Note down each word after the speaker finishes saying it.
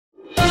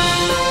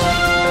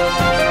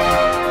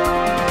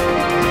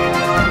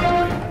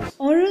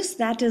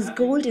that is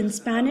gold in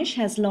Spanish,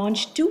 has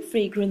launched 2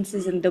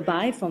 fragrances in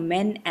Dubai for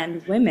men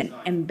and women,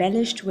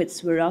 embellished with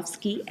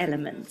Swarovski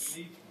elements.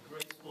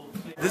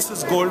 This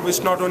is gold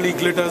which not only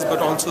glitters but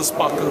also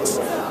sparkles,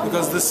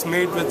 because this is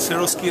made with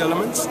Swarovski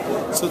elements.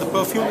 So the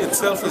perfume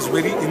itself is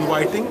very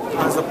inviting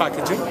as the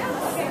packaging.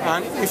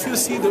 And if you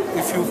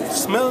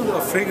smell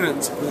the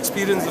fragrance, you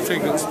experience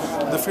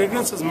the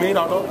fragrance is made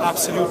out of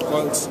absolute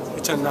oils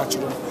which are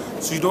natural.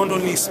 So you don't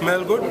only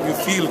smell good, you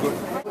feel good.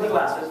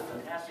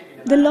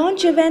 The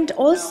launch event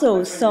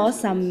also saw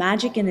some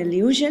magic and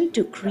illusion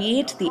to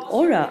create the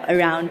aura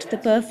around the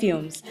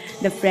perfumes.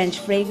 The French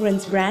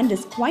fragrance brand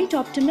is quite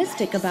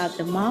optimistic about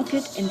the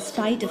market in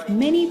spite of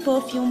many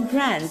perfume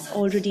brands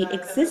already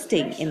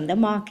existing in the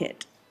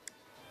market.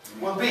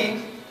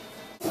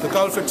 The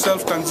Gulf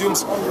itself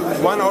consumes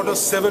 1 out of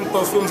 7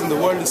 perfumes in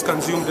the world is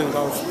consumed in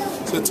Gulf.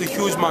 So it's a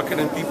huge market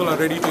and people are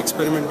ready to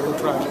experiment and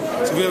try.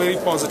 So we are very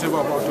positive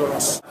about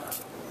Oros.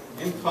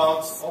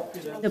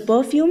 The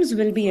perfumes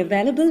will be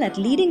available at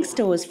leading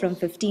stores from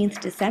 15th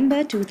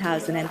December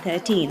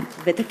 2013.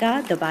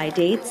 Vitika, Dubai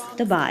Dates,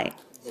 Dubai.